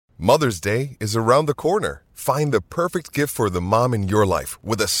Mother's Day is around the corner. Find the perfect gift for the mom in your life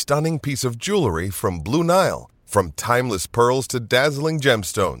with a stunning piece of jewelry from Blue Nile. From timeless pearls to dazzling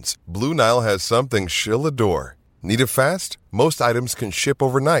gemstones, Blue Nile has something she'll adore. Need it fast? Most items can ship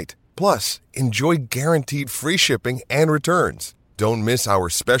overnight. Plus, enjoy guaranteed free shipping and returns. Don't miss our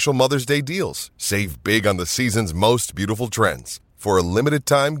special Mother's Day deals. Save big on the season's most beautiful trends. For a limited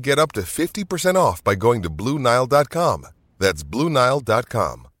time, get up to 50% off by going to BlueNile.com. That's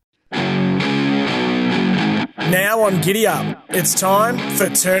BlueNile.com. Now on Giddy Up, it's time for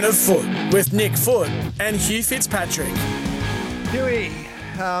Turn of Foot with Nick Foot and Hugh Fitzpatrick. Huey,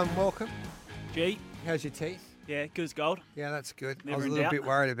 welcome. G. How's your teeth? Yeah, good as gold. Yeah, that's good. Never I was a in little doubt. bit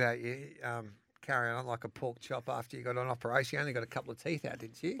worried about you carrying on like a pork chop after you got an operation. You only got a couple of teeth out,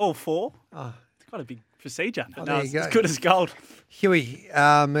 didn't you? All four. Oh. It's quite a big procedure. Oh, But there no, you it's go. as good as gold. Huey,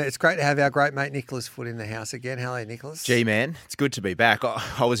 it's great to have our great mate Nicholas Foot in the house again. Hello, Nicholas. G-Man, it's good to be back.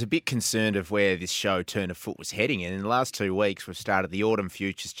 I was a bit concerned of where this show Turn of Foot was heading. And in the last 2 weeks, we've started the Autumn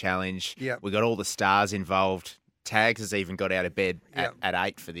Futures Challenge. Yep. We got all the stars involved. Tags has even got out of bed Yep. at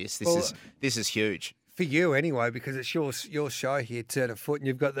 8 for this. Well, This is huge. For you anyway, because it's your show here, Turn of Foot, and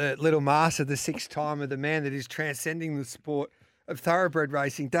you've got the little master, the sixth timer, the man that is transcending the sport of thoroughbred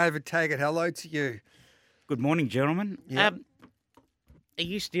racing. David Taggart, hello to you. Good morning, gentlemen. Yep. Are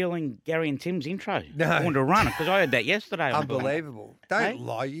you stealing Gary and Tim's intro? No. I want to run it because I heard that yesterday. on the phone. Unbelievable. Don't Hey?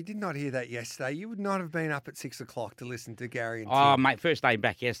 lie. You did not hear that yesterday. You would not have been up at 6 o'clock to listen to Gary and Oh, Tim. mate, first day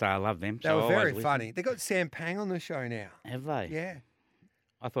back yesterday. I love them. They so were I always very listen. funny. They got Sam Pang on the show now. Have they? Yeah.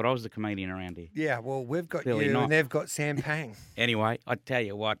 I thought I was the comedian around here. Yeah, well, we've got Clearly you not. and they've got Sam Pang. Anyway, I tell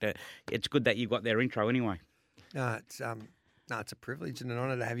you what, it's good that you got their intro anyway. No, it's a privilege and an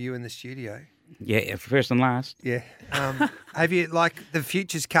honour to have you in the studio. Yeah, first and last. Yeah. Have you, like the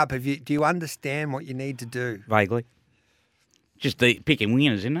Futures Cup, do you understand what you need to do? Vaguely. Just the picking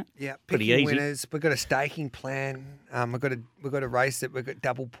winners, isn't it? Yeah, Pretty picking easy. winners. We've got a staking plan. We've got a race that we've got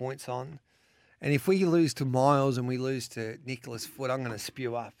double points on. And if we lose to Miles and we lose to Nicholas Foot, I'm going to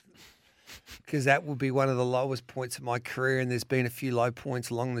spew up. Because that will be one of the lowest points of my career, and there's been a few low points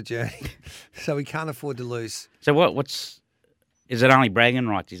along the journey. So we can't afford to lose. So is it only bragging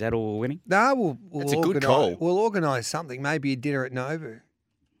rights? Is that all we're winning? No, we'll That's a good call. We'll organise something. Maybe a dinner at Nobu.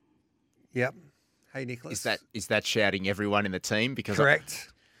 Yep. Hey, Nicholas. Is that shouting everyone in the team? Because correct?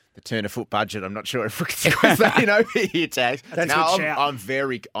 the Turn of Foot budget, I'm not sure if we can squeeze that in over here, Tags. That's a No, good shout.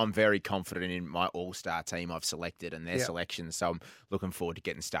 I'm very confident in my all-star team I've selected and their Yep. selections, so I'm looking forward to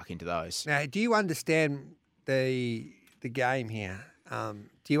getting stuck into those. Now, do you understand the game here?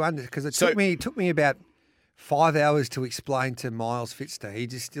 Do you because it So- took me about 5 hours to explain to Miles Fitzday. He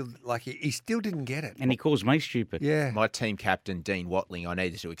just still he still didn't get it. And he calls me stupid. Yeah, My team captain, Dean Watling, I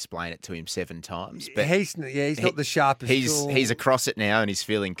needed to explain it to him 7 times. But he's not the sharpest. tool. he's across it now and he's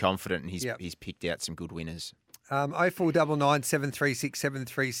feeling confident and he's Yep. he's picked out some good winners. 0499 736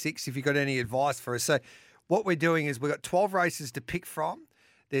 736 if you've got any advice for us. So what we're doing is we've got 12 races to pick from.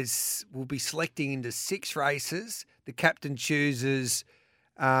 We'll be selecting into 6 races. The captain chooses.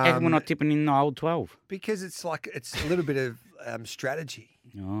 How come we're not tipping in the old 12? Because it's a little bit of strategy.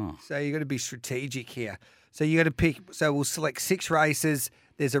 Oh. So you got to be strategic here. So you got to pick. So we'll select 6 races.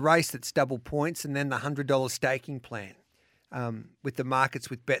 There's a race that's double points, and then the $100 staking plan with the markets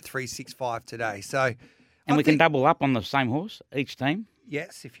with Bet365 today. So, And we can double up on the same horse, each team?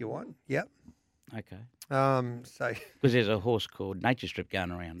 yes, if you want. Yep. Okay. So Because there's a horse called Nature Strip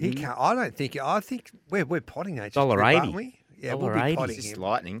going around. he isn't there? can't. I don't think. I think we're potting nature. $1.80. aren't we? Yeah, we'll be $1.80. potting It's just him.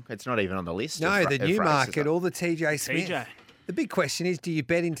 lightning. It's not even on the list. No, of the of races. Newmarket, all the TJ Smith. TJ. The big question is, do you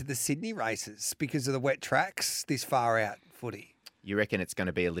bet into the Sydney races because of the wet tracks this far out footy? You reckon it's going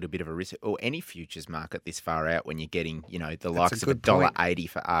to be a little bit of a risk, or any futures market this far out when you're getting, the That's likes a of good point. $1.80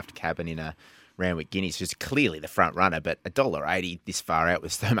 for after cabin in a Randwick Guineas, just clearly the front runner, but $1.80 this far out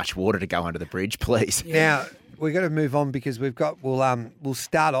with so much water to go under the bridge, please. Now we've got to move on because we'll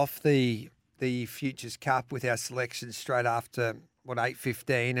start off the Futures Cup with our selections straight after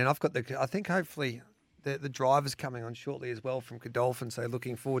 8:15, and I think hopefully the driver's coming on shortly as well from Godolphin, so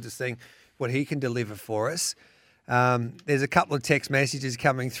looking forward to seeing what he can deliver for us. There's a couple of text messages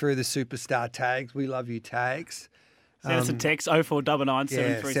coming through the superstar tags. We love you, tags. Send us a text 0499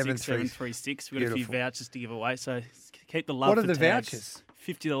 yeah, 736 736. We've got a few Beautiful. vouchers to give away, so keep the love What are for the tags. vouchers?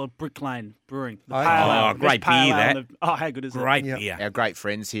 $50 Brick Lane Brewing. The Oh, pale ale, oh, the great best pale beer, ale that. in the- Oh, how good is it? Great Yep. beer. Our great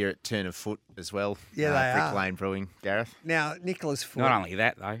friends here at Turn of Foot as well. Yeah, they Brick are. Lane Brewing, Gareth. Now, Nicholas Foot. Not only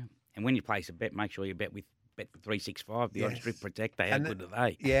that, though, and when you place a bet, make sure you bet with Bet365, the Yes. odds strip protector. How And good are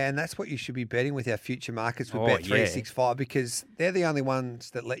they? Yeah, and that's what you should be betting with our future markets with Oh, Bet365 because they're the only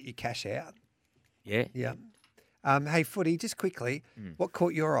ones that let you cash out. Yeah. Yeah. Hey, Footy, just quickly, what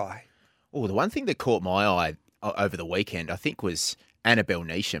caught your eye? Oh, the one thing that caught my eye over the weekend, I think, was Annabelle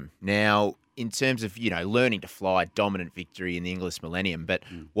Neesham. Now, in terms of, learning to fly, dominant victory in the English Millennium, but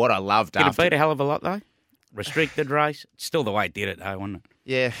what I loved Did it after... beat a hell of a lot, though? Restricted race? Still the way it did it, though, wasn't it?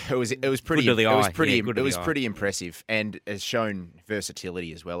 Yeah, it was pretty. Good to the it was eye. pretty. Yeah, good to it the was eye. pretty impressive, and has shown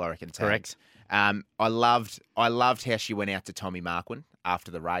versatility as well. I reckon. Correct. Tags. I loved how she went out to Tommy Marquand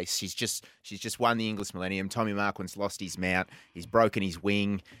after the race. She's just won the English Millennium. Tommy Marquand's lost his mount. He's broken his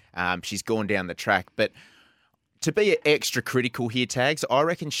wing. She's gone down the track, but to be extra critical here, Tags, I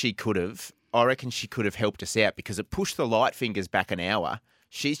reckon she could have helped us out because it pushed the light fingers back an hour.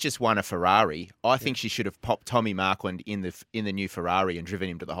 She's just won a Ferrari. I think she should have popped Tommy Marquand in the new Ferrari and driven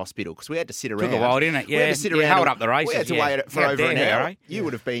him to the hospital because we had to sit around. Took a while, didn't it? We had to sit around. Held up the races. We had to wait for How over an dare her, hour. eh? You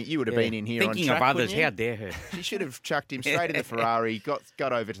would have been in here Thinking on track, of others, wouldn't you? how dare her? She should have chucked him straight in the Ferrari, got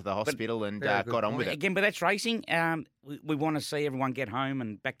over to the hospital and Very good got on point. with it. Again, but that's racing. We want to see everyone get home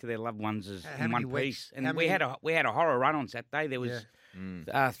and back to their loved ones How in many one weeks- piece. And how we many- had a horror run on Saturday. There was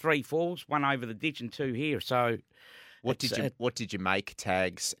 3 falls, 1 over the ditch and 2 here. So What did you make,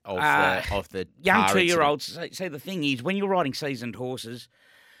 Tags, of the young car 2-year-olds? See, the thing is, when you're riding seasoned horses,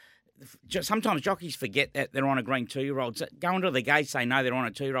 sometimes jockeys forget that they're on a green 2-year-old. Go into the gate, say no, they're on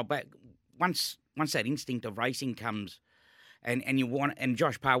a 2-year-old. But once that instinct of racing comes, and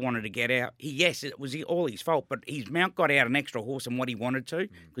Josh Parr wanted to get out. Yes, it was all his fault, but his mount got out an extra horse than what he wanted to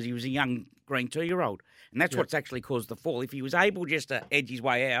because he was a young green 2-year-old, and that's what's actually caused the fall. If he was able just to edge his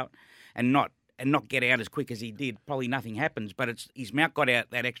way out and not get out as quick as he did, probably nothing happens. But his mount got out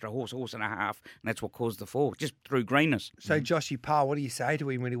that extra horse and a half, and that's what caused the fall, just through greenness. So, Joshy Parr, what do you say to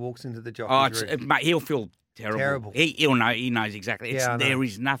him when he walks into the jockey's room? Mate, he'll feel terrible. He'll know. He knows exactly. Yeah, I know. There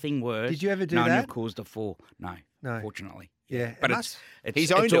is nothing worse. Did you ever do knowing that? you've caused a fall. No, fortunately. Yeah, But it it's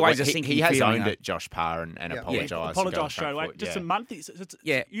He's owned always it. a sinking He has feeling, owned though. it, Josh Parr, and apologised. Apologise straight away. Just a month.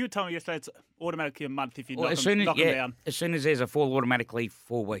 Yeah. You were telling me yesterday it's automatically a month if you Well, knock him down. as soon as there's a fall, automatically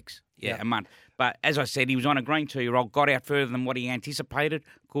 4 weeks. A month. But as I said, he was on a green 2-year-old, got out further than what he anticipated,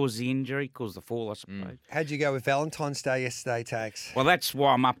 caused the injury, caused the fall, I suppose. How'd you go with Valentine's Day yesterday, Tags? Well, that's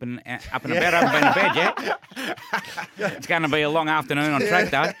why I'm up and about. I haven't been to bed yet. It's going to be a long afternoon on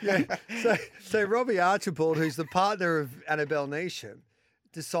track day. So Robbie Archibald, who's the partner of Annabelle Neesham,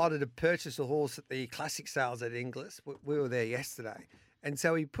 decided to purchase a horse at the classic sales at Inglis. We were there yesterday. And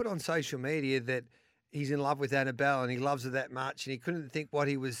so he put on social media that he's in love with Annabelle and he loves her that much and he couldn't think what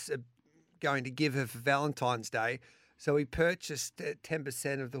he was going to give her for Valentine's Day. So he purchased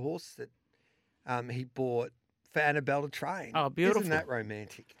 10% of the horse that he bought for Annabelle to train. Oh, beautiful. Isn't that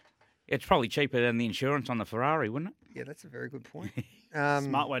romantic? It's probably cheaper than the insurance on the Ferrari, wouldn't it? Yeah, that's a very good point.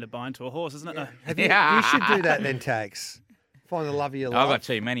 Smart way to buy into a horse, isn't it? No. You should do that then, Tags. Find the love of your life. I've got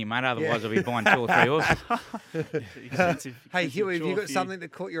too many, mate. Otherwise, I'll be buying 2 or 3 horses. Hey, Huey, have you got something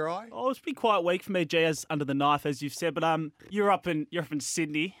that caught your eye? Oh, it's been quite a week for me, Jazz, under the knife, as you've said. But you're up in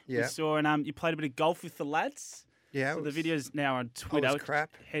Sydney. Yeah. We saw, and you played a bit of golf with the lads. Yeah. So the video's now on Twitter. crap.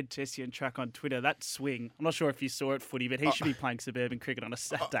 Head Tessie and track on Twitter. That swing. I'm not sure if you saw it, Footy, but he should be playing suburban cricket on a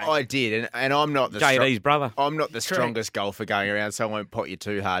Saturday. I did, and I'm not the JD's brother. I'm not the strongest golfer going around, so I won't pot you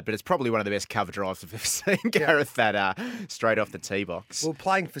too hard. But it's probably one of the best cover drives I've ever seen, Gareth. That straight off the tee box. Well,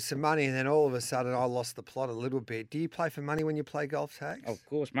 playing for some money, and then all of a sudden I lost the plot a little bit. Do you play for money when you play golf, Tags? Of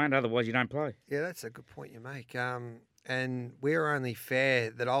course, mate. Otherwise, you don't play. Yeah, that's a good point you make. And we're only fair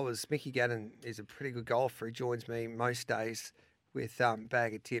that Mickey Gannon is a pretty good golfer. He joins me most days with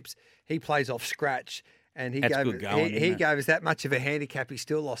Bag of Tips. He plays off scratch, and he That's gave good going, he isn't it? gave us that much of a handicap. He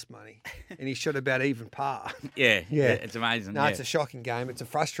still lost money, and he shot about even par. Yeah. Yeah. It's amazing. No, it's a shocking game. It's a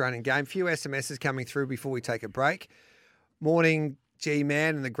frustrating game. Few SMSs coming through before we take a break. Morning,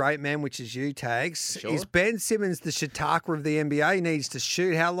 G-Man and the great man, which is you, Tags. Sure. Is Ben Simmons the Shataka of the NBA? He needs to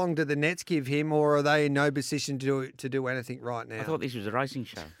shoot. How long do the Nets give him, or are they in no position to do anything right now? I thought this was a racing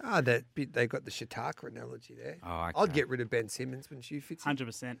show. They got the Shataka analogy there. Oh, okay. I'd get rid of Ben Simmons when you fits in.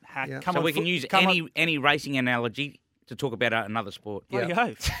 100% hack. Yeah. Come So on, we can use any racing analogy to talk about another sport. Bloody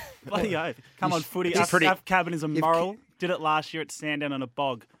oath. Bloody oath. Come on, Footy. It's Af Cabin is immoral. Did it last year at Sandown on a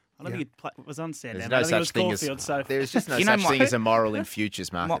bog. I don't think it was on Sandown. There's I no think it was such thing Caulfield, as so there's just no You know, such thing as a moral in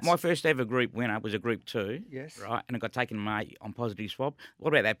futures markets. My first ever group winner was a Group 2. Yes. Right, and it got taken away on positive swab. What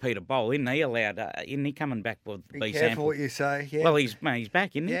about that Peter Bowl? Isn't he allowed? Isn't he coming back with Be B careful sample? what you say. Yeah. Well, he's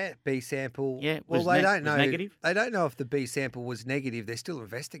back, isn't he? yeah, B sample. Yeah, Well, was they was don't know. negative? They don't know if the B sample was negative. They're still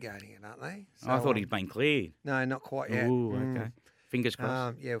investigating it, aren't they? I So, thought he'd been cleared. No, not quite yet. Ooh, okay. Fingers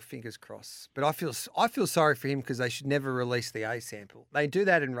crossed. Yeah, fingers crossed. But I feel sorry for him because they should never release the A sample. They do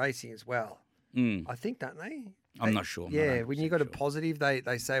that in racing as well. I think, don't they? I'm not sure. I'm Yeah, not when you got a 100% sure. positive,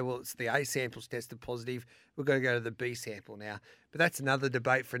 they say, well, it's the A samples tested positive. We've got to go to the B sample now. But that's another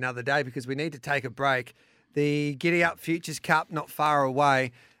debate for another day because we need to take a break. The Giddy Up Futures Cup not far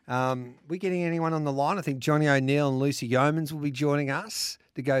away. We getting anyone on the line? I think Johnny O'Neill and Lucy Yeomans will be joining us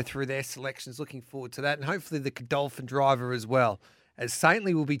to go through their selections. Looking forward to that. And hopefully the Godolphin driver as well, as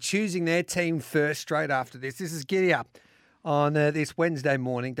Saintly will be choosing their team first straight after this. This is Giddy Up on this Wednesday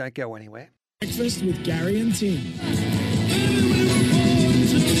morning. Don't go anywhere. Breakfast with Gary and Tim.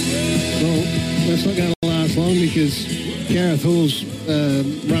 Well, that's not going to last long because Gareth Hall's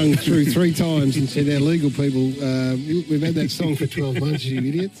rung through 3 times and said our legal people, we've had that song for 12 months, you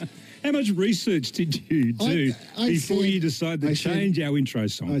idiots. How much research did you do before you decided to change our intro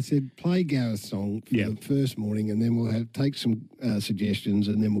song? I said, play Gareth's song for the first morning and then we'll take some suggestions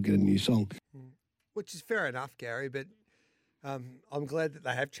and then we'll get a new song. Which is fair enough, Gary, but I'm glad that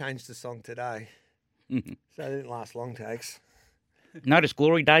they have changed the song today. So it didn't last long, Tags. Notice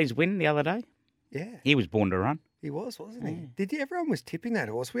Glory Days win the other day? Yeah. He was born to run. He was, wasn't he? Did you? Everyone was tipping that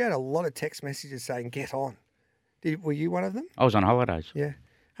horse. We had a lot of text messages saying, get on. Were you one of them? I was on holidays. Yeah.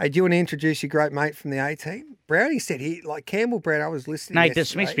 Hey, do you want to introduce your great mate from the A-team? Brownie said Campbell Brown, I was listening No, he yesterday.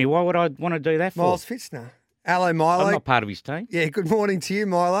 dismissed me. Why would I want to do that for? Miles Fitzner. Hello, Milo. I'm not part of his team. Yeah, good morning to you,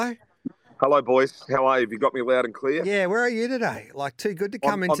 Milo. Hello, boys. How are you? Have you got me loud and clear? Yeah, where are you today? Too good to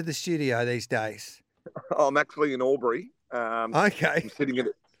come into the studio these days. I'm actually in Albury. Okay. I'm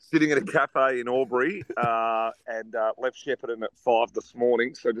sitting at a cafe in Albury and left Shepparton at 5 this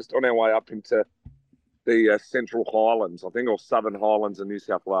morning. So just on our way up into the Central Highlands, I think, or Southern Highlands in New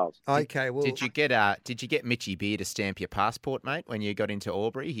South Wales. Okay, well... Did you get Mitchy Beer to stamp your passport, mate, when you got into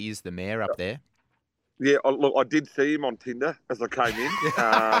Albury? He is the mayor up there. Yeah, look, I did see him on Tinder as I came in,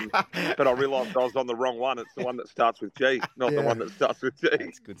 but I realised I was on the wrong one. It's the one that starts with G, not the one that starts with G.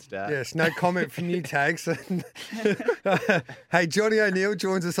 That's a good start. Yes, no comment from you, Tags. Hey, Johnny O'Neill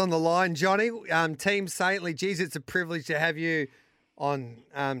joins us on the line. Johnny, Team Saintly, geez, it's a privilege to have you on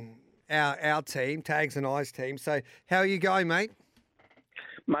our team, Tags and I's team. So how are you going, mate?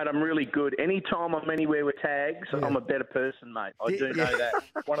 Mate, I'm really good. Anytime I'm anywhere with Tags, I'm a better person, mate. I do know that.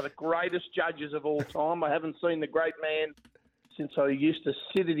 One of the greatest judges of all time. I haven't seen the great man since I used to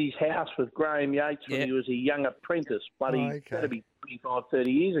sit at his house with Graham Yates when he was a young apprentice. Bloody, that'd be 25,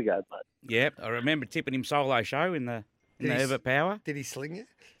 30 years ago, mate. Yep, I remember tipping him solo show in the Herbert Power. Did he sling you?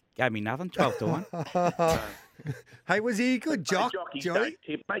 Gave me nothing, 12 to 1. Hey, was he a good jock, Jockeys Johnny? don't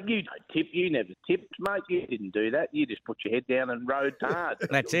tip, mate. You don't tip. You never tipped, mate. You didn't do that. You just put your head down and rode hard.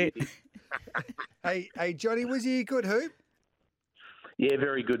 That's it. Hey, Johnny, was he a good hoop? Yeah,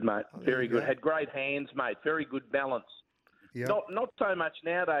 very good, mate. Very good. Had great hands, mate. Very good balance. Yeah. Not so much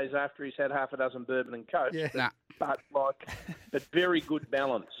nowadays after he's had half a dozen bourbon and coke. Yeah. But very good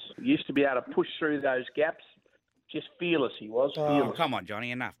balance. He used to be able to push through those gaps. Just fearless he was. Fearless. Come on,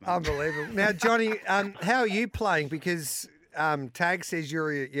 Johnny, enough, mate. Unbelievable. Now, Johnny, how are you playing? Because Tag says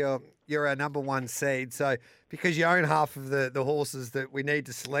you're our number one seed. So because you own half of the horses that we need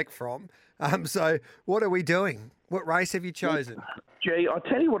to select from. So what are we doing? What race have you chosen? Gee, I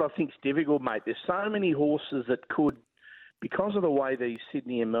tell you what I think's difficult, mate. There's so many horses that could, because of the way these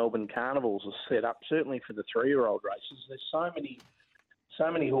Sydney and Melbourne carnivals are set up, certainly for the 3-year-old races, there's so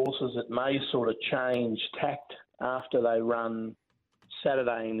many horses that may sort of change tact after they run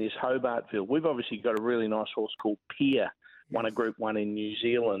Saturday in this Hobartville. We've obviously got a really nice horse called Pier, won a Group 1 in New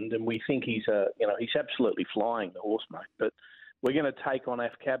Zealand, and we think he's absolutely flying, the horse, mate. But we're going to take on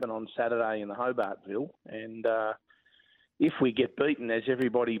Afcabin on Saturday in the Hobartville, and if we get beaten, as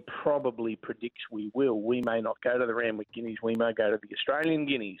everybody probably predicts we will, we may not go to the Randwick Guineas, we may go to the Australian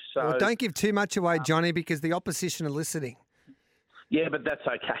Guineas. So Well, don't give too much away, Johnny, because the opposition are listening. Yeah, but that's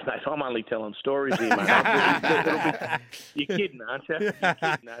okay, mate. I'm only telling stories here, mate. You're kidding, aren't you?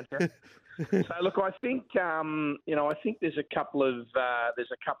 So look, I think I think there's a couple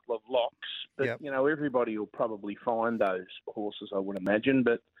of locks, but everybody will probably find those horses, I would imagine.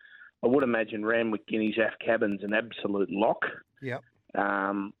 But I would imagine Randwick Guineas, Afcabin's an absolute lock. Yep.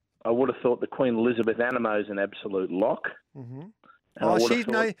 I would have thought the Queen Elizabeth Anamo's an absolute lock. Mm-hmm.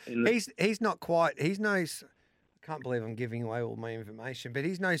 He's not quite. I can't believe I'm giving away all my information, but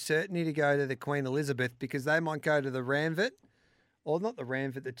he's no certainty to go to the Queen Elizabeth because they might go to the Ranvet, or not the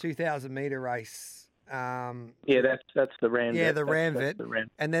Ranvet, the 2,000 metre race. Yeah, that's the Ranvet. Yeah, the That's Ranvet. the Ranvet.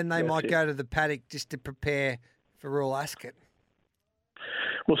 And then they might go to the paddock just to prepare for Royal Ascot.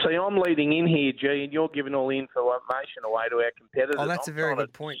 Well, see, I'm leading in here, G, and you're giving all the information away to our competitors. Oh, that's a very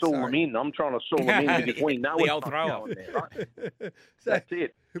good point. Saul them in. I'm trying to saul them in because we know The it's old not throw-off. going there, right? So, That's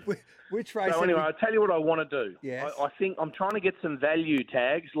it. which race? So anyway, I'll tell you what I want to do. Yes. I think I'm trying to get some value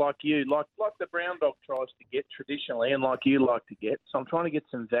tags like you, like the brown dog tries to get traditionally, and like you like to get. So I'm trying to get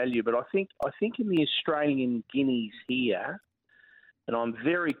some value, but I think in the Australian Guineas here, and I'm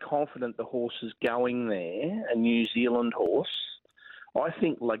very confident the horse is going there, a New Zealand horse. I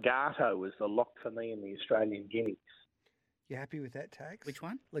think Legato is the lock for me in the Australian Guineas. You happy with that, Tags? Which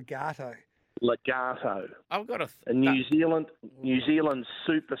one? Legato. Legato. I've got A New Zealand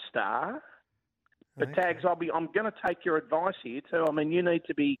superstar. But Okay. Tags, I'm going to take your advice here too. I mean, you need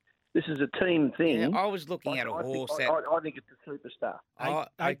to be. This is a team thing. Yeah, I was looking at a horse that. I think it's a superstar.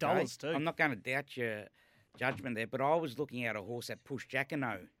 $8 too. I'm not going to doubt your judgment there, but I was looking at a horse that pushed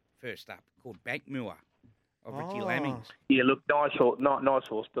Jacquinot first up, called Bankmuir of Richie Lammings. Yeah, look, nice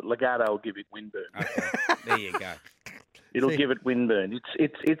horse, but Legato will give it Windburn. Okay, there you go. It'll give it Windburn.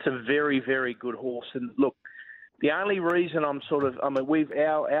 It's a very, very good horse. And look, the only reason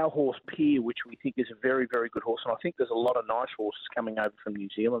our horse Pier, which we think is a very, very good horse, and I think there's a lot of nice horses coming over from New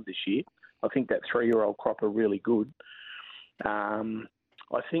Zealand this year. I think that 3-year-old crop are really good.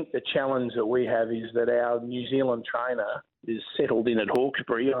 I think the challenge that we have is that our New Zealand trainer is settled in at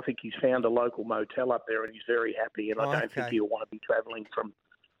Hawkesbury. I think he's found a local motel up there and he's very happy, and I don't think he'll want to be travelling from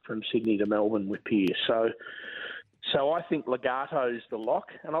Sydney to Melbourne with Pier. So I think Legato's the lock,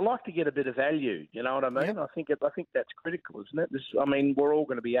 and I like to get a bit of value. You know what I mean? Yep. I think that's critical, isn't it? We're all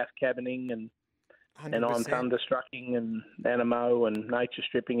going to be AF-cabining and 100%. I'm thunderstrucking and Animo and nature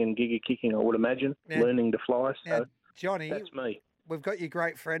stripping and giga kicking, I would imagine, learning to fly. So Johnny, that's me. We've got your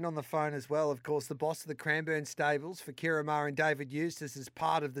great friend on the phone as well, of course, the boss of the Cranbourne Stables for Kiramar and David Eustace as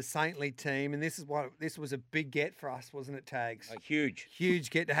part of the Saintly team. And this was a big get for us, wasn't it, Tags? Huge. Huge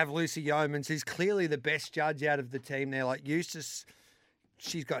get to have Lucy Yeomans, who's clearly the best judge out of the team there. Like Eustace,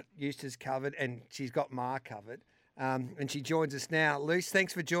 she's got Eustace covered and she's got Mar covered. And she joins us now. Luce,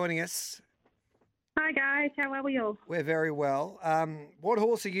 thanks for joining us. Hi, guys. How are we all? We're very well. What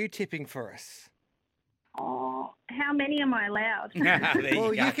horse are you tipping for us? Oh, how many am I allowed?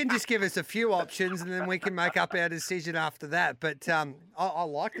 Well, you can just give us a few options and then we can make up our decision after that. But I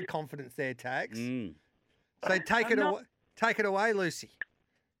like the confidence there, Tags. So take it away, Lucy.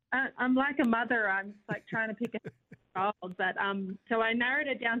 I'm like a mother. I'm like trying to pick a child. But so I narrowed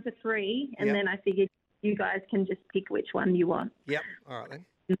it down to 3, and then I figured you guys can just pick which one you want. Yep. All right then.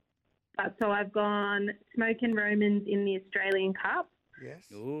 So I've gone Smokin' Romans in the Australian Cup. Yes.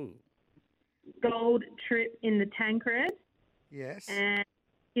 Ooh. Gold Trip in the Tancred. Yes. And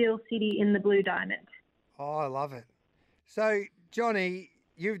Steel City in the Blue Diamond. Oh, I love it. So, Johnny,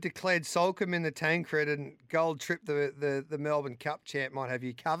 you've declared Solcombe in the Tancred and Gold Trip, the Melbourne Cup champ, might have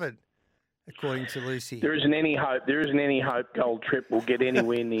you covered, according to Lucy. There isn't any hope. Gold Trip will get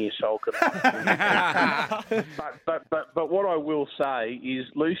anywhere near Solcombe. but what I will say is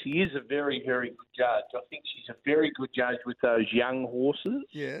Lucy is a very, very good judge. I think she's a very good judge with those young horses.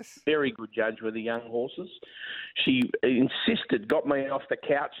 Yes. Very good judge with the young horses. She got me off the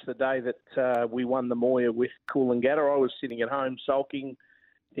couch the day that we won the Moir with Coolangatta. I was sitting at home sulking,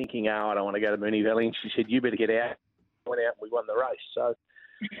 thinking, I don't want to go to Moonee Valley. And she said, you better get out. Went out and we won the race. So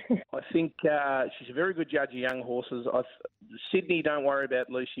I think she's a very good judge of young horses. Sydney, don't worry about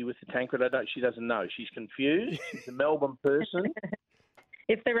Lucy with the Tancred. She doesn't know. She's confused. She's a Melbourne person.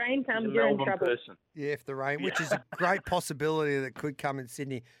 If the rain comes, you're in trouble. Person. Yeah, if the rain, which is a great possibility that could come in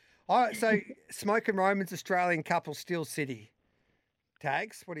Sydney. All right, so Smokin' Romans Australian Couple Steel City.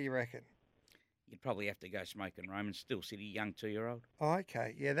 Tags, what do you reckon? You'd probably have to go Smokin' Romans, Steel City, young 2-year-old. Oh,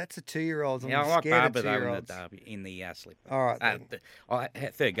 okay, yeah, that's a 2-year-old. Yeah, I like Barber though in the derby, in the slip. All right,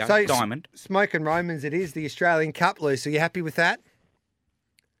 then. Third go, so, Diamond. Smokin' Romans, it is the Australian Cup, Luce. Are you happy with that?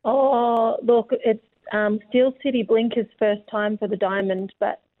 Oh, look, it's Steel City Blinker's first time for the Diamond,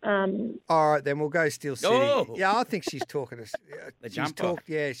 but... All right, then we'll go Steel City. Oh. Yeah, I think she's talking us. She's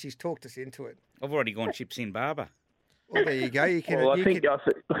talked us into it. I've already gone Chips in Barber. Well, there you go. You can. Well,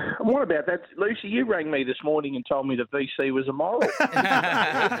 what about that, Lucy? You rang me this morning and told me the VC was immoral.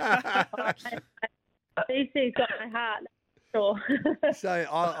 VC's got my heart. Sure. So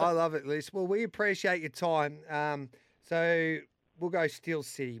I love it, Lucy. Well, we appreciate your time. So we'll go Steel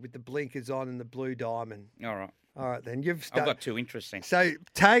City with the blinkers on and the Blue Diamond. All right, then. I've got 2 interesting. So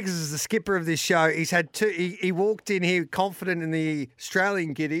Tags is the skipper of this show. He's had 2. He walked in here confident in the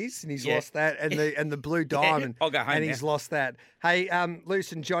Australian Giddies, and he's lost that, and the Blue Diamond. I'll go home and now. he's lost that. Hey,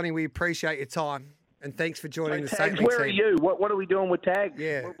 Luce and Johnny, we appreciate your time, and thanks for joining the Saintly team. Where are you? What are we doing with Tags?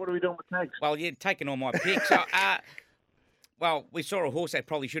 Yeah. What are we doing with Tags? Well, you're taking all my picks. Well, we saw a horse that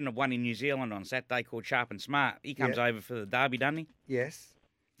probably shouldn't have won in New Zealand on Saturday called Sharp and Smart. He comes over for the Derby, doesn't he? Yes.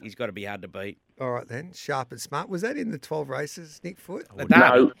 He's got to be hard to beat. All right then, Sharp and Smart. Was that in the 12 races, Nick Foot? The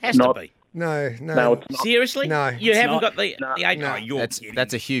Derby has to be. No. it's not. Seriously? No. You haven't got the... No. Oh, you're kidding.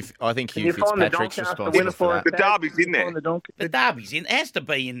 That's a Hugh. I think Can Hugh you find the Fitzpatrick's Doncaster responsible winner for for that. us? The Derby's in there. The Derby's in. It has to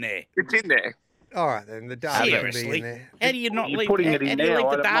be in there. It's in there. All right then, the Derby can be in Seriously? there. How do you not You're leave, putting how, it in how do you now.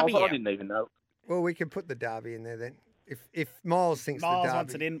 leave the Derby I out? didn't even know. Well, we can put the Derby in there then. If Miles thinks Miles the Derby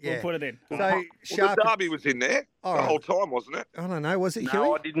wants it in, yeah. we'll put it in. So Well, Sharp. the Derby was in there All the right. whole time, wasn't it? I don't know. Was it No,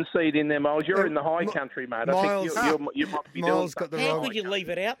 Huey? I didn't see it in there, Miles. You're in the high country, mate. I think you might be Miles doing got the How wrong. could you leave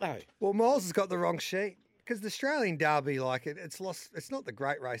it out, though? Well, Miles has got the wrong sheet because the Australian Derby, like it's lost. It's not the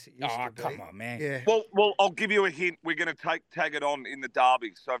great race it used Oh, to be. come on, man. Yeah. Well, I'll give you a hint. We're going to tag it on in the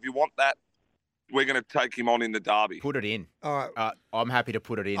Derby. So if you want that, we're going to take him on in the Derby. Put it in. All right. I'm happy to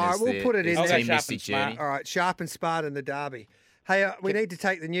put it in. All right, as we'll the, put it in as there. Team Sharp Mystic and Smart. Journey. All right. Sharp and Smart in the Derby. Hey, we need to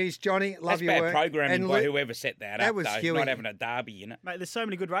take the news, Johnny. Love That's your bad work. programming And by Lu- whoever set that, that up, was though. Huey. Not having a Derby in it. Mate, there's so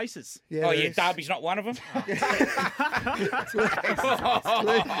many good races. Yeah, Oh, there yeah, is. Derby's not one of them?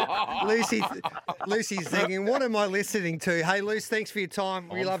 Lucy's thinking, what am I listening to? Hey, Luce, thanks for your time.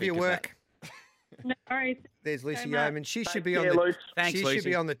 We I'm love your thinking work. No worries. There's Lucy Very much. Yeoman. She should be on care, the. Luce. Thanks, she should Lucy.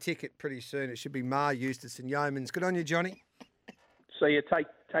 be on the ticket pretty soon. It should be Ma, Eustace, and Yeomans. Good on you, Johnny. So you take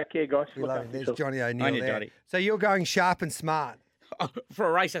care, guys. We Look love after him. There's yourself. Johnny O'Neill On you, there. Johnny. So you're going Sharp and Smart. For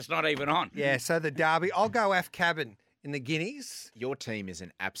a race that's not even on. Yeah. So the Derby. I'll go Af Cabin in the Guineas. Your team is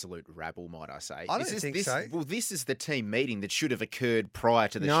an absolute rabble, might I say. I don't think so. Well, this is the team meeting that should have occurred prior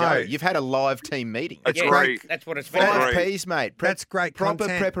to the No. show. You've had a live team meeting. That's Yeah, great. that's what it's for. 5 Ps, mate. That's great Proper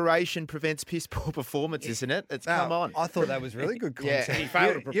content. preparation prevents piss poor performance, isn't it? It's come on. I thought that was really good Yeah. content. If you fail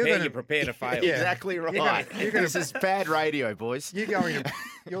to You're prepare, gonna- you prepare to fail. Yeah. Exactly right. you're gonna- This is bad radio, boys. You're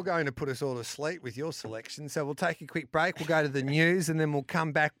going to put us all to sleep with your selection. So we'll take a quick break. We'll go to the news, and then we'll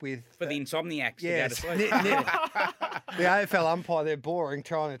come back with For the insomniacs yes, to go to sleep. the AFL umpire. They're boring,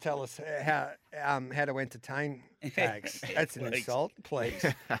 trying to tell us how to entertain tags. That's an Please. insult. Please.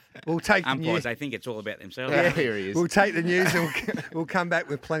 We'll take the Umpires, news. they think it's all about themselves. Yeah, here he is. We'll take the news, and we'll come back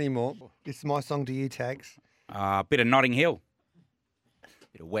with plenty more. This is my song to you, tags. Bit of Notting Hill.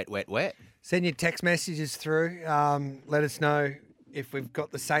 Bit of wet, wet, wet. Send your text messages through. Let us know if we've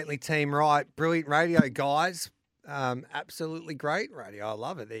got the Saintly team right. Brilliant radio, guys. Absolutely great radio. I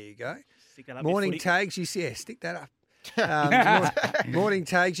love it. There you go. Stick it up your Morning footy. tags. Stick that up. Morning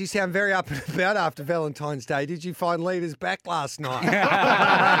tags. You sound very up and about after Valentine's Day. Did you find leaders back last night?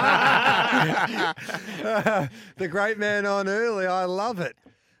 The great man on early. I love it.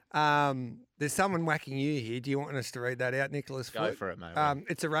 There's someone whacking you here. Do you want us to read that out, Nicholas? Go Foot? for it, mate.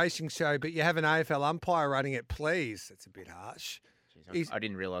 It's a racing show, but you have an AFL umpire running it. Please, that's a bit harsh. I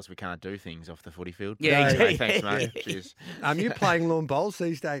didn't realise we can't do things off the footy field. Yeah, Hey, exactly. thanks, mate. Cheers. You're playing lawn bowls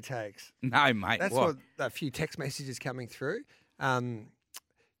these days, tags. No, mate. That's what a few text messages coming through.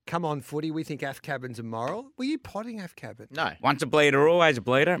 Come on, footy. We think Af Cabin's immoral. Were you potting Af Cabin? No. Once a bleeder, always a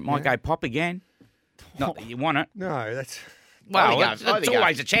bleeder. It might go pop again. Not that you want it. No, that's. Well, I it's think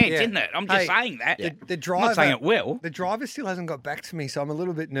always a chance, Yeah. isn't it? I'm just Hey, saying that. The I'm driver. not saying it will. The driver still hasn't got back to me, so I'm a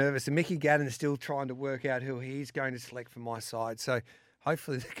little bit nervous. And Mickey Gadden's still trying to work out who he's going to select for my side. So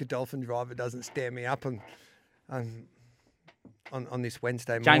hopefully the Godolphin driver doesn't stare me up on this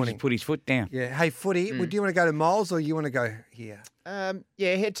Wednesday James morning. has put his foot down. Yeah. Hey, footy. Do you want to go to Miles or you want to go here?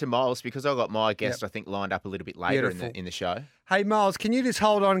 Yeah, head to Miles because I got my guest, I think, lined up a little bit later Beautiful. in the show. Hey, Miles, can you just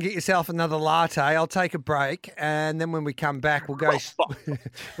hold on and get yourself another latte? I'll take a break, and then when we come back, we'll go.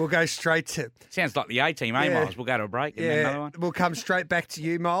 We'll go straight to. Sounds like the A team, eh, Yeah. Miles? We'll go to a break and then another one. We'll come straight back to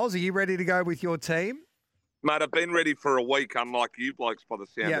you, Miles. Are you ready to go with your team? Mate, I've been ready for a week, unlike you blokes by the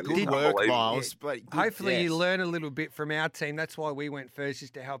sound Yeah, of good it. work, Unbelievable. Miles. But good- Hopefully, yes. you learn a little bit from our team. That's why we went first,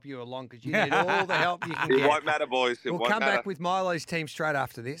 just to help you along, because you need all the help you can It get. won't matter, boys. It We'll won't come matter. back with Milo's team straight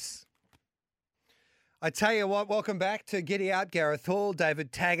after this. I tell you what, welcome back to Giddy Up. Gareth Hall,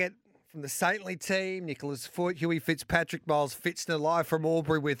 David Taggart from the Saintly team, Nicholas Foot, Huey Fitzpatrick, Miles Fitzner live from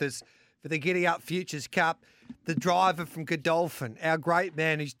Albury with us for the Giddy Up Futures Cup. The driver from Godolphin, our great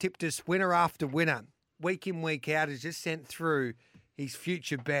man who's tipped us winner after winner, week in, week out, has just sent through his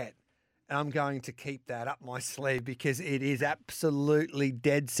future bet. And I'm going to keep that up my sleeve because it is absolutely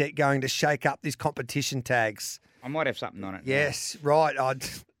dead set going to shake up this competition, tags. I might have something on it. Yes, right.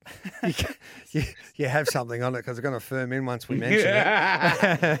 You have something on it because I'm going to firm in once we mention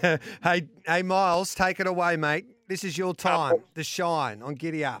it. Hey, Miles, take it away, mate. This is your time to shine on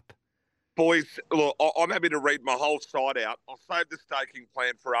Giddy Up. Boys, look, I'm happy to read my whole side out. I'll save the staking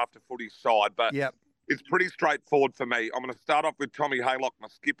plan for after footy's side, but Yep. it's pretty straightforward for me. I'm going to start off with Tommy Haylock, my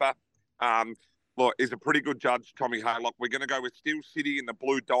skipper. look, is a pretty good judge, Tommy Haylock. We're going to go with Steel City in the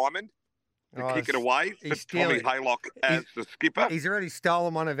Blue Diamond to kick it away for Tommy Haylock as the skipper. He's already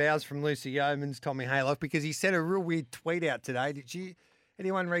stolen one of ours from Lucy Yeoman's, Tommy Haylock, because he sent a real weird tweet out today. Did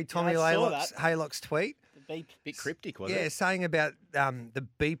anyone read Tommy Haylock's tweet? Bit cryptic, wasn't it? Yeah, saying about the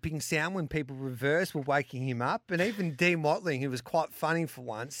beeping sound when people reverse were waking him up. And even Dean Watling, who was quite funny for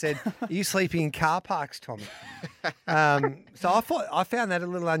once, said, "Are you sleeping in car parks, Tommy?" So I found that a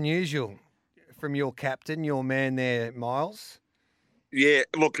little unusual from your captain, your man there, Miles. Yeah,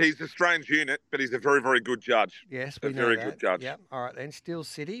 look, he's a strange unit, but he's a very, very good judge. Yes, we a know very that. good judge. Yep. All right, then. Steel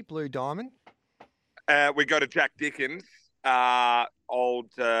City, Blue Diamond. We go to Jack Dickens,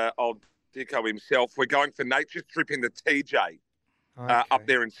 old Dicko himself. We're going for Nature Strip in the TJ up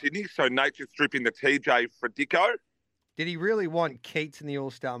there in Sydney. So Nature Strip in the TJ for Dicko. Did he really want Keats in the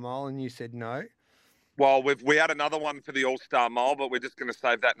All-Star Mile and you said no? Well, we had another one for the All-Star Mile, but we're just going to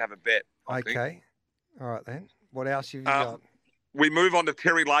save that and have a bet. I think. All right, then. What else have you got? We move on to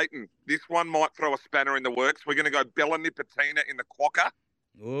Terry Leighton. This one might throw a spanner in the works. We're going to go Bella Nipotina in the Quokka.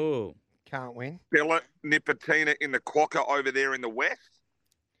 Ooh. Can't win. Bella Nipotina in the Quokka over there in the west.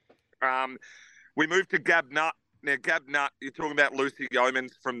 We move to Gab Nutt. Now, Gab Nutt, you're talking about Lucy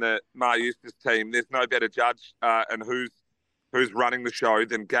Yeomans from the Mar Eustace team. There's no better judge and who's running the show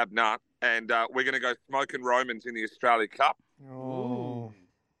than Gab Nutt. And we're going to go Smoke and Romans in the Australia Cup. Oh.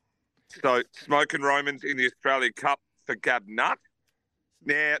 So Smoke and Romans in the Australia Cup for Gab Nutt.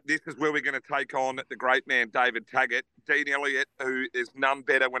 Now, this is where we're going to take on the great man, David Taggart. Dean Elliott, who is none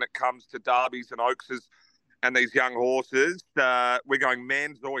better when it comes to derbies and Oakses and these young horses. We're going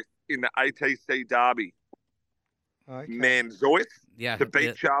Manzoic in the ATC Derby. Okay. Manzoic to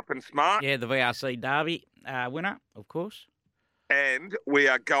beat Sharp and Smart. Yeah, the VRC Derby winner, of course. And we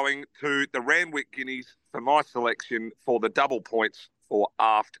are going to the Randwick Guineas for my selection for the double points for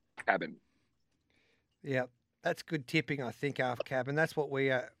Aft Cabin. Yeah, that's good tipping, I think, Aft Cabin. That's what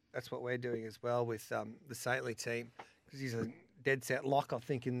we're doing as well with the Saintly team, because he's a dead set lock, I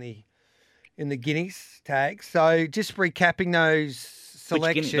think, in the Guineas tag. So just recapping those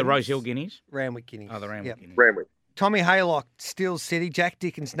selections. The Rosehill Guineas? Randwick Guineas. Oh, the Randwick Guineas. Randwick. Tommy Haylock, Steel City. Jack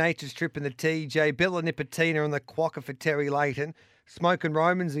Dickens, Nature Strip in the TJ. Bella Nipotina on the Quokka for Terry Leighton. Smoke and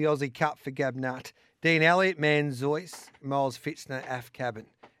Romans, the Aussie Cup for Gab Nutt. Dean Elliott, Manzoic. Miles Fitzner, Aft Cabin.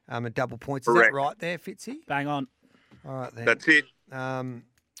 At double points. Is that right there, Fitzy? Bang on. All right, then. That's it. All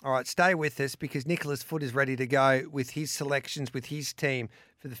right, stay with us because Nicholas Foote is ready to go with his selections with his team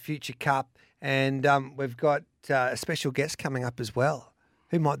for the Future Cup. And we've got a special guest coming up as well.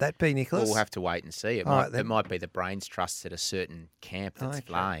 Who might that be, Nicholas? We'll have to wait and see. It might be the brains trusts at a certain camp that's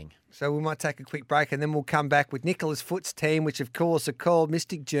flying. So we might take a quick break and then we'll come back with Nicholas Foote's team, which of course are called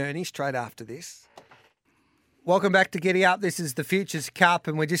Mystic Journey, straight after this. Welcome back to Giddy Up. This is the Futures Cup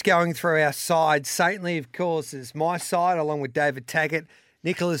and we're just going through our sides. Saintly, of course, is my side along with David Taggart.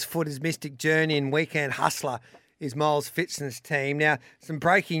 Nicholas Foote is Mystic Journey and Weekend Hustler is Miles Fitzner's team. Now, some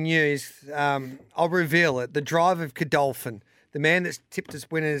breaking news. I'll reveal it. The driver of Godolphin, the man that's tipped us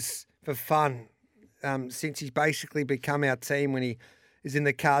winners for fun since he's basically become our team when he is in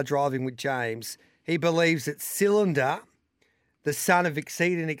the car driving with James. He believes that Cylinder, the son of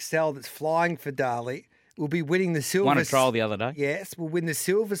Exceed and Excel that's flying for Darley, will be winning the silver. Won a trial the other day. Yes, will win the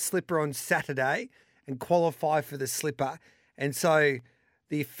silver slipper on Saturday and qualify for the slipper. And so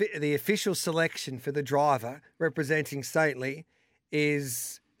the official selection for the driver representing Saintly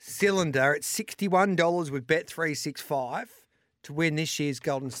is Cylinder at $61 with Bet365 to win this year's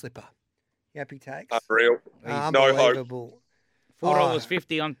Golden Slipper. You happy, Takes? Unreal. Unbelievable.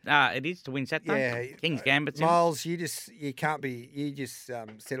 $4.50 on it is to win Saturday. Yeah, King's Gambit. Miles, you just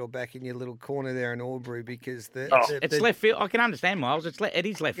settle back in your little corner there in Albury because it's left field. I can understand, Miles. It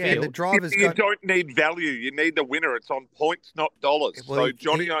is left field. The drivers you don't need value. You need the winner. It's on points, not dollars. Well, so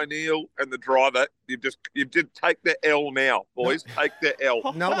Johnny O'Neill and the driver, you did take the L now, boys. Take the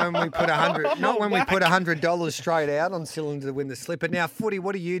L. Not when we put $100. Not when we put $100 straight out on Cylinder to win the slipper. Now, Footy,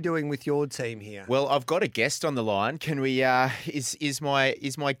 what are you doing with your team here? Well, I've got a guest on the line. Can we? Is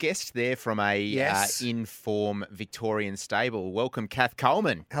my guest there from a in-form Victorian stable? Welcome, Kath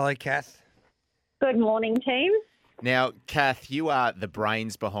Coleman. Hello, Kath. Good morning, team. Now, Kath, you are the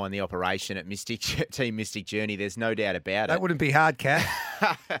brains behind the operation at Team Mystic Journey. There's no doubt about it. That wouldn't be hard, Kath.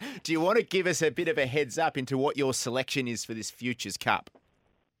 Do you want to give us a bit of a heads up into what your selection is for this Futures Cup?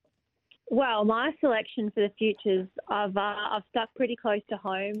 Well, my selection for the Futures, I've stuck pretty close to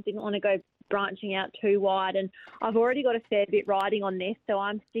home. Didn't want to go branching out too wide, and I've already got a fair bit riding on this, so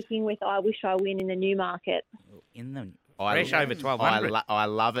I'm sticking with I Wish I Win in the Newmarket. In the fresh over 1,200. I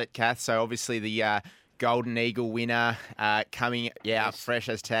love it, Kath. So obviously the Golden Eagle winner coming fresh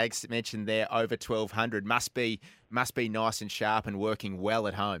as tags mentioned there, over 1,200. Must be nice and sharp and working well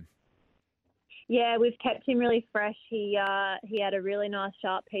at home. Yeah, we've kept him really fresh. He had a really nice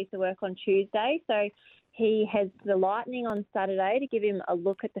sharp piece of work on Tuesday. So he has the Lightning on Saturday to give him a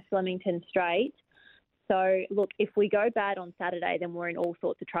look at the Flemington Straight. So, look, if we go bad on Saturday, then we're in all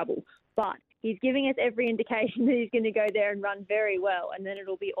sorts of trouble. But he's giving us every indication that he's going to go there and run very well, and then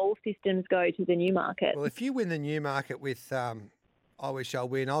it'll be all systems go to the Newmarket. Well, if you win the Newmarket with I Wish I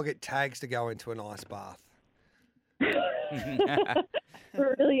Win, I'll get tags to go into an ice bath.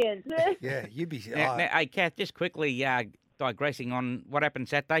 Brilliant. Yeah, you'd be... Now, hey, Kath, just quickly digressing on what happened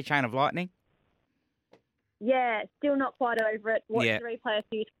Saturday, Chain of Lightning. Yeah, still not quite over it. Watched the replay a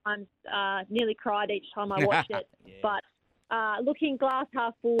few times, nearly cried each time I watched it. But looking glass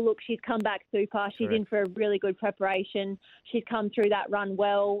half full, look, she's come back super. She's in for a really good preparation. She's come through that run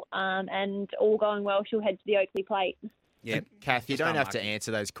well, and all going well, she'll head to the Oakley Plate. Yeah, Kath, you don't have to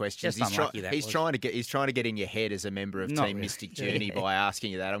answer those questions. He's trying to get in your head as a member of Team Mystic Journey by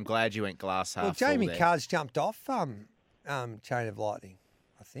asking you that. I'm glad you went glass half full. Well, Jamie Carr's jumped off Chain of Lightning,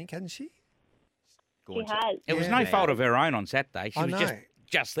 I think, hasn't she? She has. It was no fault of her own on Saturday. She was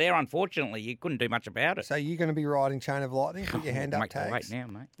just there, unfortunately. You couldn't do much about it. So you're going to be riding Chain of Lightning? Put your hand up, tags. Wait now,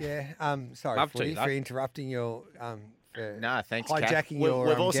 mate. Yeah. Sorry for interrupting your... no, thanks, hijacking Kath. your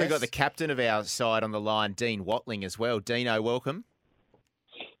We've also guest. got the captain of our side on the line, Dean Watling, as well. Dino, welcome.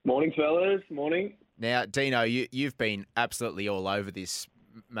 Morning, fellas. Morning. Now, Dino, you've been absolutely all over this,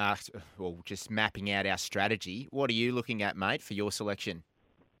 just mapping out our strategy. What are you looking at, mate, for your selection?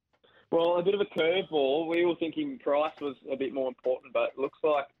 Well, a bit of a curveball. We were thinking price was a bit more important, but it looks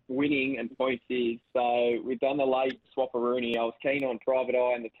like winning and points is. So we've done the late swapperoonie. I was keen on Private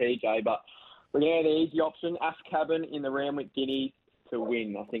Eye and the TJ, but we're going to have the easy option, Ash Cabin in the Randwick Guineas to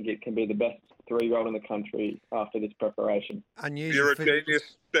win. I think it can be the best 3-year-old in the country after this preparation. You're a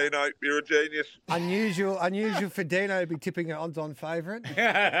genius, Dino. You're a genius. Unusual for Dino to be tipping it odds-on favourite.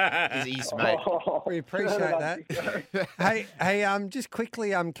 He's mate. We appreciate that. hey, just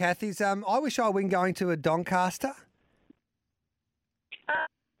quickly, Kathy's. I Wish I Win going to a Doncaster.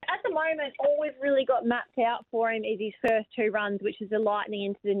 At the moment, all we've really got mapped out for him is his first 2 runs, which is the Lightning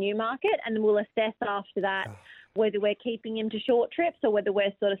into the Newmarket, and we'll assess after that whether we're keeping him to short trips or whether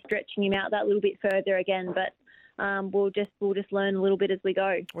we're sort of stretching him out that little bit further again. But we'll just learn a little bit as we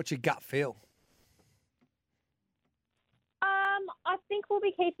go. What's your gut feel? I think we'll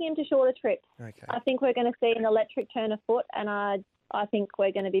be keeping him to shorter trips. Okay. I think we're going to see an electric turn of foot, and I think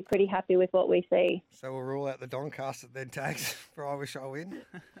we're going to be pretty happy with what we see. So we'll rule out the Doncaster then, tags for I Wish I Win.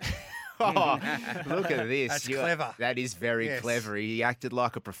 Oh, look at this. That's clever. That is very clever. He acted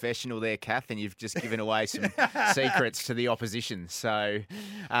like a professional there, Kath, and you've just given away some secrets to the opposition. So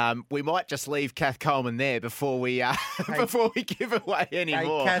we might just leave Kath Coleman there before we give away any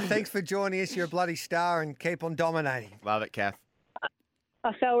more. Kath, thanks for joining us. You're a bloody star and keep on dominating. Love it, Kath.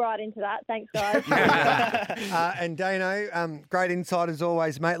 I fell right into that. Thanks, guys. And Dano, great insight as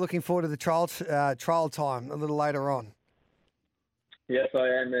always, mate. Looking forward to the trial time a little later on. Yes, I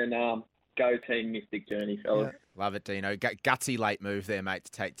am, and go Team Mystic Journey, fellas. Yeah. Love it, Dino. Gutsy late move there, mate,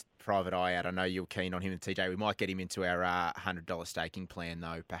 to take Private Eye out. I know you're keen on him and TJ. We might get him into our $100 staking plan,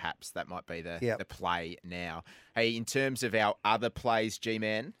 though, perhaps. That might be the play now. Hey, in terms of our other plays,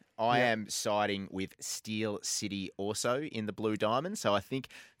 G-Man, I am siding with Steel City also in the Blue Diamond. So I think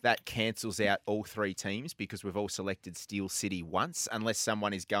that cancels out all 3 teams because we've all selected Steel City once, unless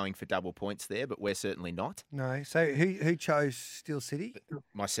someone is going for double points there, but we're certainly not. No. So who chose Steel City?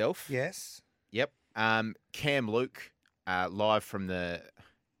 Myself. Yes. Yep. Cam Luke, live from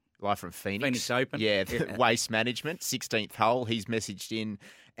Phoenix. Phoenix Open. Yeah, Waste Management, 16th hole. He's messaged in,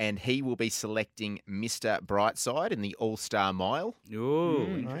 and he will be selecting Mr. Brightside in the All-Star Mile.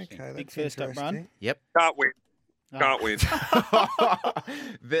 Ooh, okay, that's big first up run. Yep. Can't win. Can't win.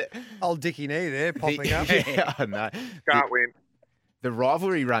 Old Dickie Knee there popping up. Yeah, I know. Can't win. The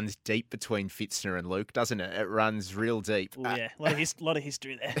rivalry runs deep between Fitzner and Luke, doesn't it? It runs real deep. Oh, yeah, a lot of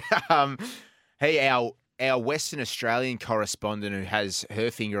history there. Hey, our Western Australian correspondent who has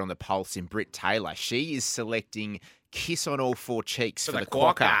her finger on the pulse in Britt Taylor, she is selecting Kiss on All 4 Cheeks for the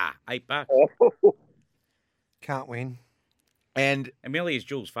Quokka. $8. Can't win. And Amelia's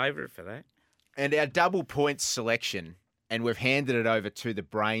Jules' favourite for that. And our double points selection, and we've handed it over to the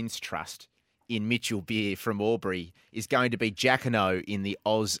Brains Trust in Mitchell Beer from Albury, is going to be Jacquino in the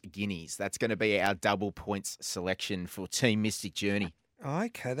Oz Guineas. That's going to be our double points selection for Team Mystic Journey.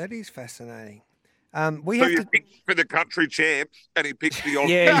 Okay, that is fascinating. You picked for the country champs, and he picked the Oz.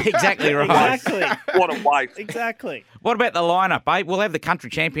 Yeah, exactly right. Exactly. What a waste. Exactly. What about the lineup, eh? We'll have the country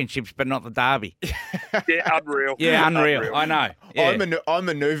championships, but not the Derby. Yeah, unreal. Yeah, unreal. I know. Yeah. I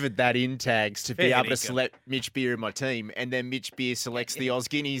manoeuvred that in tags to be Fair able to dinkum. select Mitch Beer in my team, and then Mitch Beer selects the Oz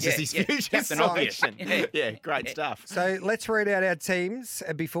Guineas as his future Captain Obvious. selection. Yeah, great stuff. So let's read out our teams.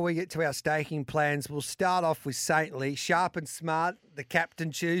 And before we get to our staking plans, we'll start off with Saintly. Sharp and smart. The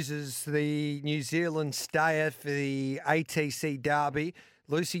captain chooses the New Zealand stayer for the ATC Derby.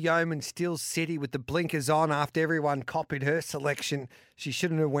 Lucy Yeoman Steel City with the blinkers on after everyone copied her selection. She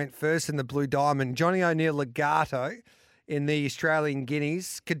shouldn't have went first in the Blue Diamond. Johnny O'Neill Legato in the Australian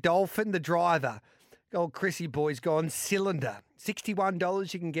Guineas. Godolphin, the driver. Old Chrissy boy's gone cylinder.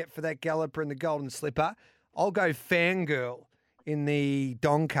 $61 you can get for that galloper and the golden slipper. I'll go Fangirl in the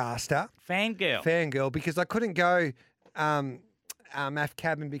Doncaster. Fangirl, because I couldn't go Af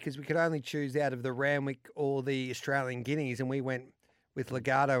Cabin because we could only choose out of the Randwick or the Australian Guineas, and we went with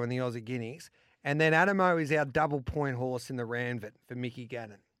Legato and the Aussie Guineas. And then Adamo is our double point horse in the Ranvet for Mickey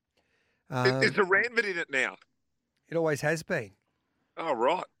Gannon. Is the Ranvet in it now? It always has been. Oh,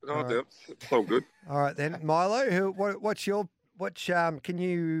 right. All right. That's all good. All right, then. Milo, can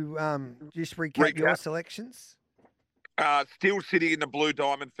you just recap your selections? Steel City in the Blue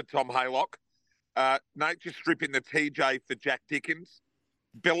Diamond for Tom Haylock. Nature Strip in the TJ for Jack Dickens.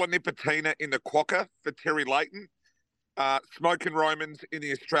 Bella Nipotina in the Quokka for Terry Layton. Smokin' Romans in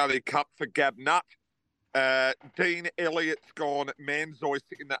the Australia Cup for Gab Nutt. Dean Elliott's gone Manzoist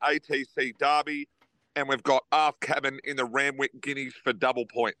in the ATC Derby. And we've got Arf Cabin in the Randwick Guineas for double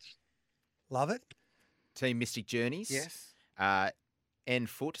points. Love it. Team Mystic Journeys. Yes. N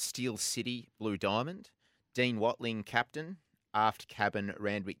Foot, Steel City, Blue Diamond. Dean Watling, captain. Aft Cabin,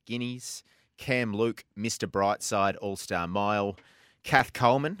 Randwick Guineas. Cam Luke, Mr. Brightside, All-Star Mile. Kath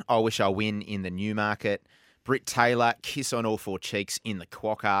Coleman, I Wish I Win in the Newmarket. Britt Taylor, Kiss on All Four Cheeks in the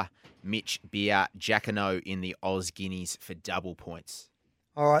Quokka. Mitch Beer, Jackano in the Oz Guineas for double points.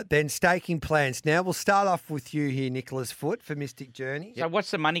 All right, then, staking plans. Now we'll start off with you here, Nicholas Foot, for Mystic Journey. So what's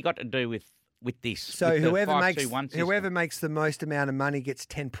the money got to do with this? So with the whoever 5-2-1 system? makes the most amount of money gets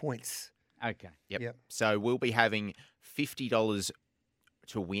 10 points. Okay. Yep. So we'll be having $50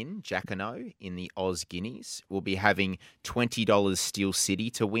 to win Jackano in the Oz Guineas. We'll be having $20 Steel City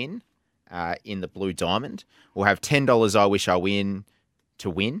to win in the Blue Diamond. We'll have $10 I Wish I Win to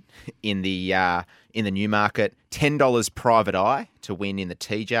win in the Newmarket. $10 Private Eye to win in the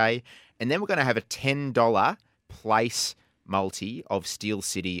TJ. And then we're going to have a $10 place multi of Steel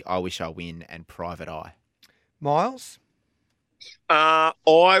City, I Wish I Win, and Private Eye. Miles?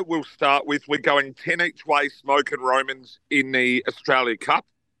 I will start with, we're going 10 each way Smokin' Romans in the Australia Cup.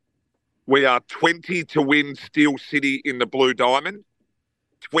 We are 20 to win Steel City in the Blue Diamond.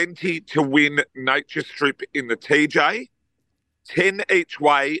 20 to win Nature Strip in the TJ. 10 each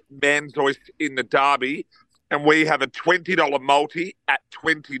way Manzoist in the Derby. And we have a $20 multi at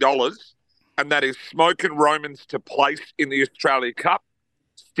 $20. And that is Smokin' Romans to place in the Australia Cup.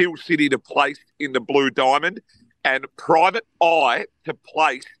 Steel City to place in the Blue Diamond. And Private Eye to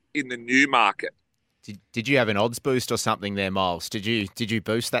place in the Newmarket. Did you have an odds boost or something there, Miles? Did you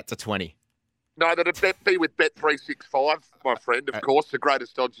boost that to 20? No, that'd be with Bet365, my friend, of course, the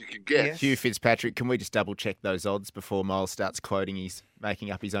greatest odds you can get. Yes. Hugh Fitzpatrick, can we just double check those odds before Miles starts quoting he's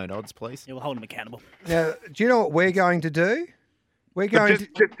making up his own odds, please? Yeah, we'll hold him accountable. Now, do you know what we're going to do? We're going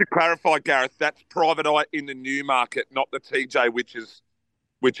Just to clarify, Gareth, that's Private Eye in the Newmarket, not the TJ, which is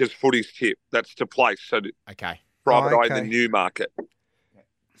Footy's tip. That's to place. So Okay. Private Eye in okay. the Newmarket.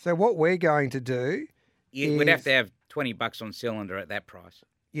 So what we're going to do We'd have is- to have $20 on cylinder at that price.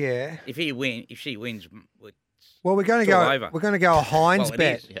 Yeah. If she wins, Well, we're going it's to all go. over. We're going to go a Heinz Well, it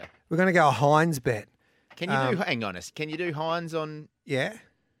bet. is, yeah. We're going to go a Heinz bet. Can you do, hang on, can you do Heinz on? Yeah.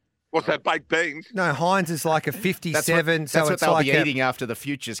 What's that, baked beans? No, Heinz is like a 57. That's so what it's they'll like be a, eating after the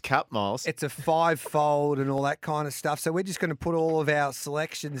Futures Cup, Miles. It's a 5-fold and all that kind of stuff. So we're just going to put all of our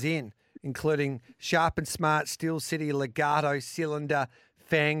selections in, including Sharp and Smart, Steel City, Legato, Cylinder,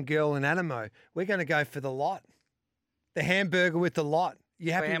 Fangirl, and Animo. We're going to go for the lot. The hamburger with the lot.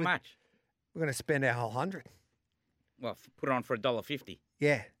 You happy how with- much? We're going to spend our whole 100. Well, put it on for $1.50.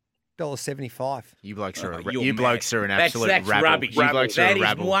 Yeah. $1.75. You blokes are you're you mad. blokes are an absolute That's rabble. rubbish. You blokes are That a is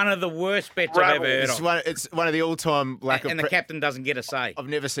rabble. one of the worst bets I've ever heard of. It's one of the all-time lack of. And the captain doesn't get a say. I've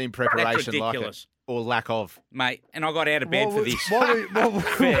never seen preparation like it, ridiculous. or lack of. Mate, and I got out of bed for this. Fair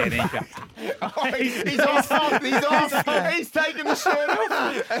Fair dinkum. He's off. He's off. He's taking the shirt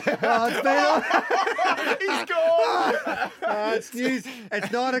off. He's gone. It's news.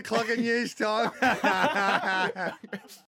 It's 9 o'clock at news time.